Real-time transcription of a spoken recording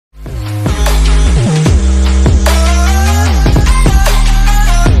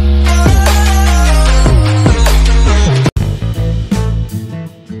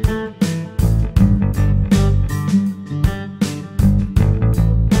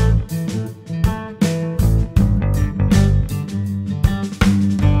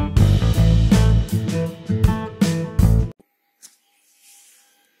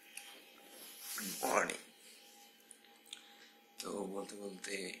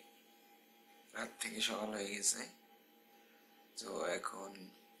রাত থেকে সকাল হয়ে গেছে, তো এখন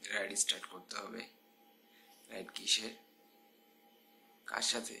রাইড স্টার্ট করতে হবে। রাইড কিসের, কার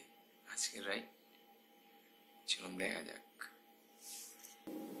সাথে আজকের রাইড, চলুন দেখা যাক।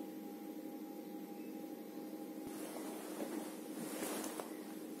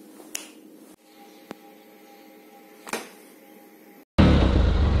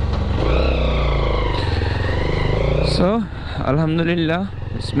 আলহামদুলিল্লাহ,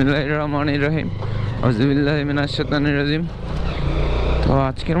 বিসমিল্লাহির রহমানির রহিম, আউযুবিল্লাহি মিনাশ শাইতানির রাজিম। তো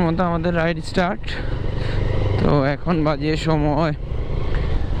আজকের মতো আমাদের রাইড স্টার্ট। তো এখন বাজে সময়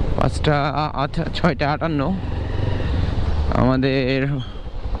 6:58। আমাদের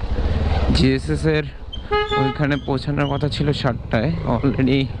জিএসএস এর ওইখানে পৌঁছানোর কথা ছিল 7টায়,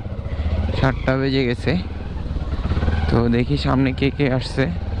 অলরেডি 7টা বেজে গেছে। তো দেখি সামনে কে কে আসছে।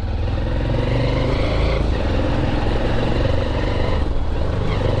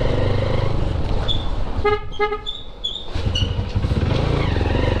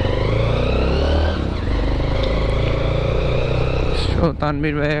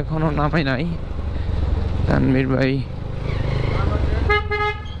 তানভীর ভাই এখনো নামে নাই। তানভীর ভাই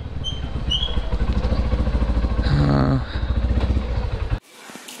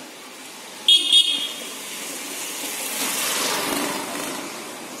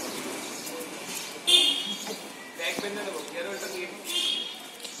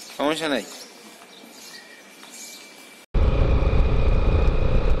সমস্যা নাই।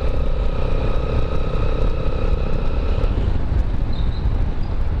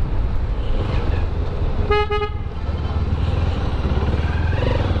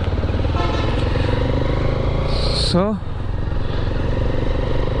 So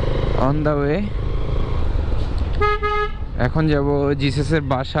on the way, এখন যাব জিসেস এর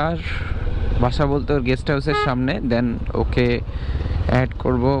বাসা বলতে ওর গেস্ট হাউসের সামনে। দেন ওকে অ্যাড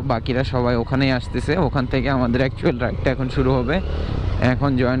করব, বাকিরা সবাই ওখানেই আসতেছে। ওখান থেকে আমাদের অ্যাকচুয়াল রাইডটা এখন শুরু হবে। এখন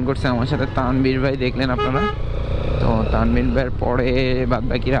জয়েন করছে আমার সাথে তানভীর ভাই, দেখলেন আপনারা। তো তানভীর ভাইয়ের পরে বাদ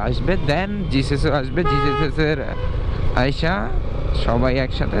বাকিরা আসবে, দেন জিসেসও আসবে। জিসেস এর আয়শা সবাই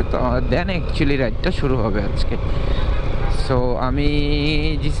একসাথে, তো দেন অ্যাকচুয়ালি রাইডটা শুরু হবে আজকে। সো আমি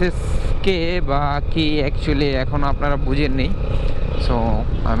জিসেসকে বা কি অ্যাকচুয়ালি এখন আপনারা বুঝেননি। সো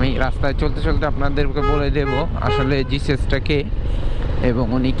আমি রাস্তায় চলতে চলতে আপনাদেরকে বলে দেব আসলে জিসেসটাকে এবং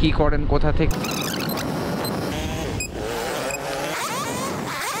উনি কি করেন, কোথা থেকে।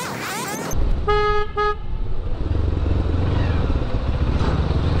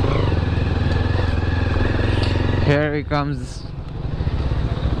 Here he comes.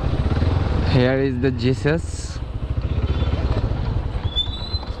 Here is the Jesus.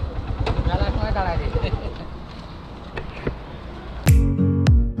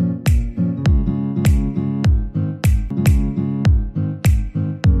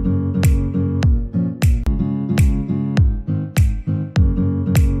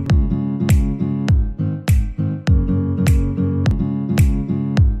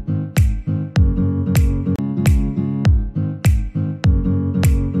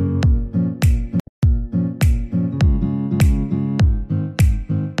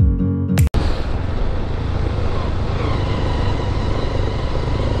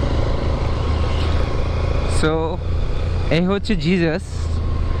 So এই হচ্ছে জিজাস।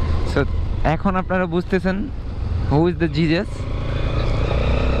 সো এখন আপনারা বুঝতেছেন who is the Jesus.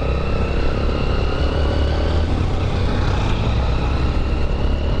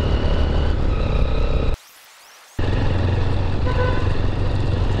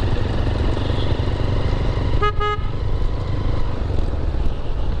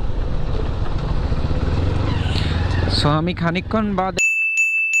 So আমি খানিকক্ষণ বাদ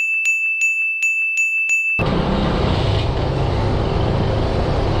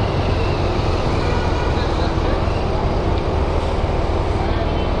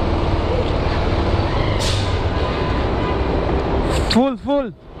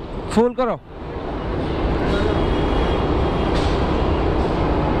ফুল করো।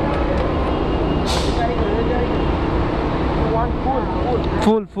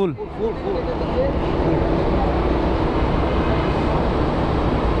 ফুল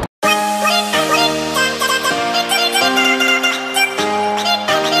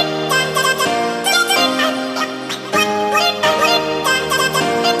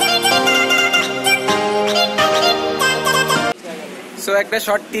সো একটা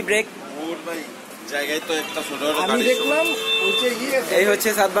শর্ট টি ব্রেক। জায়গায় তো একটা ছোট আমি দেখলাম এই হচ্ছে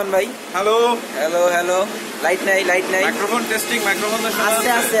সাদবান ভাই। হ্যালো হ্যালো হ্যালো, লাইট নাই মাইক্রোফোন টেস্টিং, মাইক্রোফোন আছে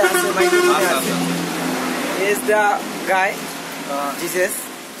মাইক্রোফোন আছে। Is the guy Jesus.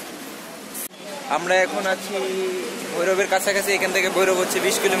 আমরা এখন আছি ভৈরবের কাছাকাছি। এখান থেকে ভৈরব হচ্ছে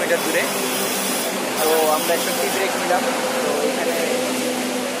 20 কিলোমিটার দূরে। তো আমরা একটা টি ব্রেক নিলাম। তো এখানে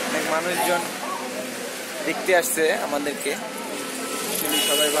অনেক মানুষজন দেখতে আসছে আমাদেরকে।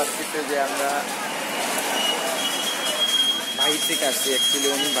 সবাই ভাবতেছে যে আমরা বাহির থেকে আসছি, অ্যাকচুয়ালি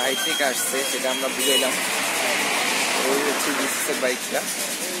উনি বাহির থেকে আসছে, সেটা আমরা বুঝাইলাম। ওই হচ্ছে জিসের বাইকটা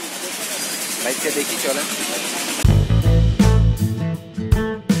দেখি চলেন।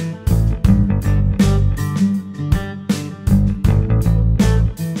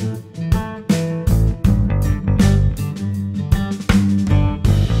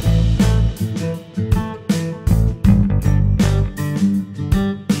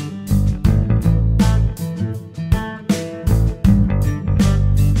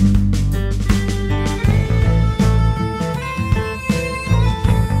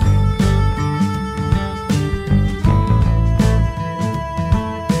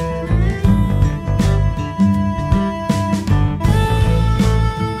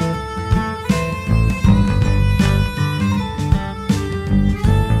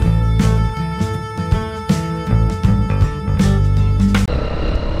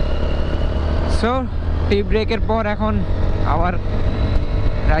 সো টি ব্রেকের পর এখন আবার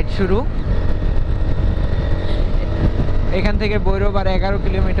রাইড শুরু। এখান থেকে ভৈরব আর 11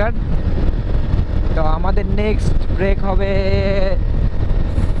 কিলোমিটার। তো আমাদের নেক্সট ব্রেক হবে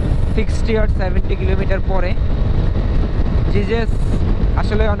 60 or 70 কিলোমিটার পরে। জিজেস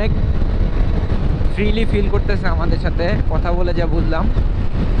আসলে অনেক ফ্রিলি ফিল করতেছে আমাদের সাথে কথা বলে, যা বুঝলাম।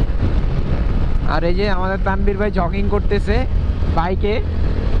 আর এই যে আমাদের তানবীর ভাই জগিং করতেছে বাইকে।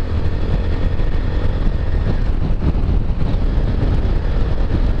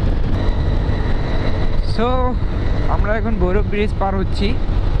 সো আমরা এখন ভৈরব ব্রিজ পার হচ্ছি।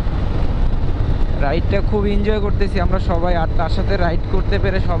 রাইডটা খুব এনজয় করতেছি আমরা সবাই, আর তার সাথে রাইড করতে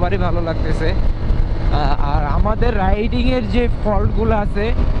পেরে সবারই ভালো লাগতেছে। আর আমাদের রাইডিংয়ের যে ফল্টগুলো আছে,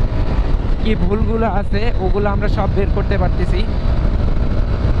 কি ভুলগুলো আছে, ওগুলো আমরা সব বের করতে পারতেছি।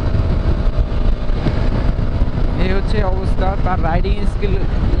 এই হচ্ছে অবস্থা। তার রাইডিং স্কিল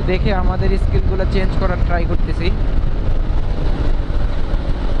দেখে আমাদের স্কিলগুলো চেঞ্জ করার ট্রাই করতেছি।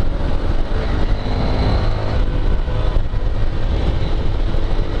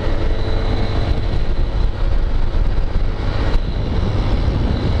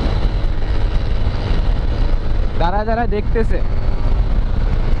 যারা দেখতেছে,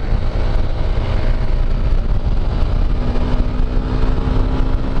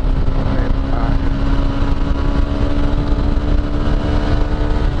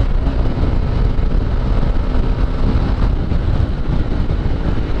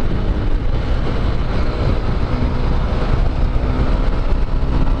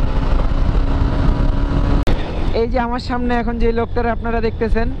 এই যে আমার সামনে এখন যে লোকটার আপনারা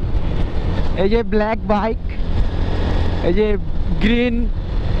দেখতেছেন, এই যে ব্ল্যাক বাইক, এই যে গ্রিন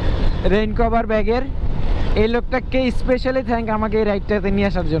রেইন কভার ব্যাগের, এই লোকটাকে স্পেশালি থ্যাঙ্ক আমাকে এই রাইডটাতে নিয়ে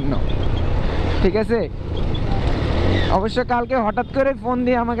আসার জন্য। ঠিক আছে, অবশ্য কালকে হঠাৎ করে ফোন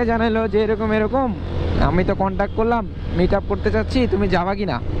দিয়ে আমাকে জানালো যে এরকম এরকম। আমি তো কন্ট্যাক্ট করলাম, মিট আপ করতে চাচ্ছি, তুমি যাবা কি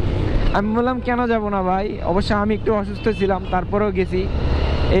না। আমি বললাম কেন যাব না ভাই, অবশ্য আমি একটু অসুস্থ ছিলাম, তারপরেও গেছি।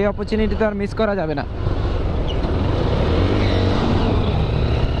 এই অপরচুনিটি তো আর মিস করা যাবে না।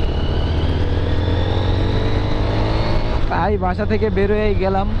 তাই বাসা থেকে বেরোয়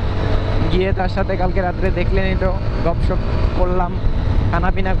গেলাম, গিয়ে তার সাথে কালকে রাত্রে দেখলেনই তো, গপশপ করলাম,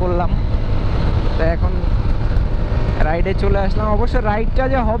 খানাপিনা করলাম। তো এখন রাইডে চলে আসলাম। অবশ্য রাইডটা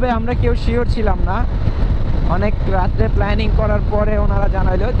যে হবে আমরা কেউ শিওর ছিলাম না। অনেক রাত্রে প্ল্যানিং করার পরে ওনারা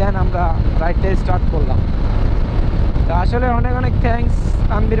জানাইলো, দেন আমরা রাইডটা স্টার্ট করলাম। তো আসলে অনেক অনেক থ্যাঙ্কস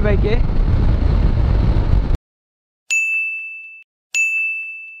তানবীর ভাইকে।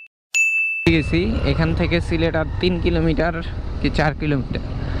 গেছি এখান থেকে সিলেট আর 3 কিলোমিটার কি 4 কিলোমিটার।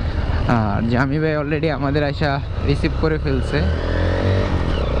 আর জামি ভাই অলরেডি আমাদের আশা রিসিভ করে ফেলছে।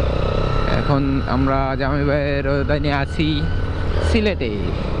 এখন আমরা জামি ভাইয়ের নিয়ে আছি সিলেটে।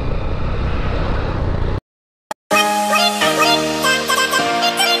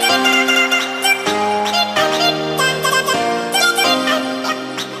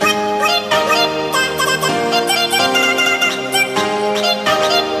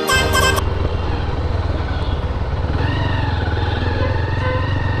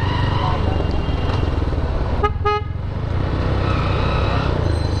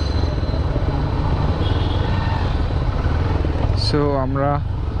 সো আমরা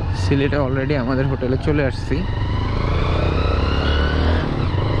সিলেটে অলরেডি আমাদের হোটেলে চলে আসছি।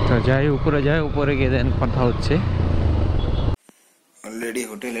 তো যাই উপরে, উপরে গিয়ে দেন কথা হচ্ছে। অলরেডি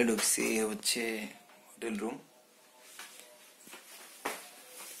হোটেলে ঢুকছি, হচ্ছে হোটেল রুম।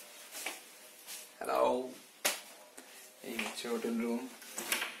 হ্যালো, এই হচ্ছে হোটেল রুম,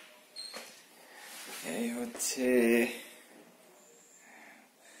 এই হচ্ছে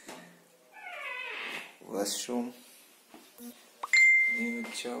ওয়াশরুম, এই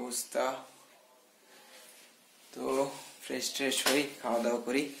হচ্ছে অবস্থা। তো ফ্রেশ ট্রেশ হই, খাওয়া দাওয়া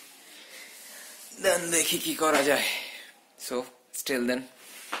করি, দেন দেখি কি করা যায়। সো স্টিল দেন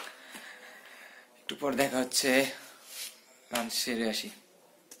একটু পর দেখা হচ্ছে, লাঞ্চ সেরে আসি।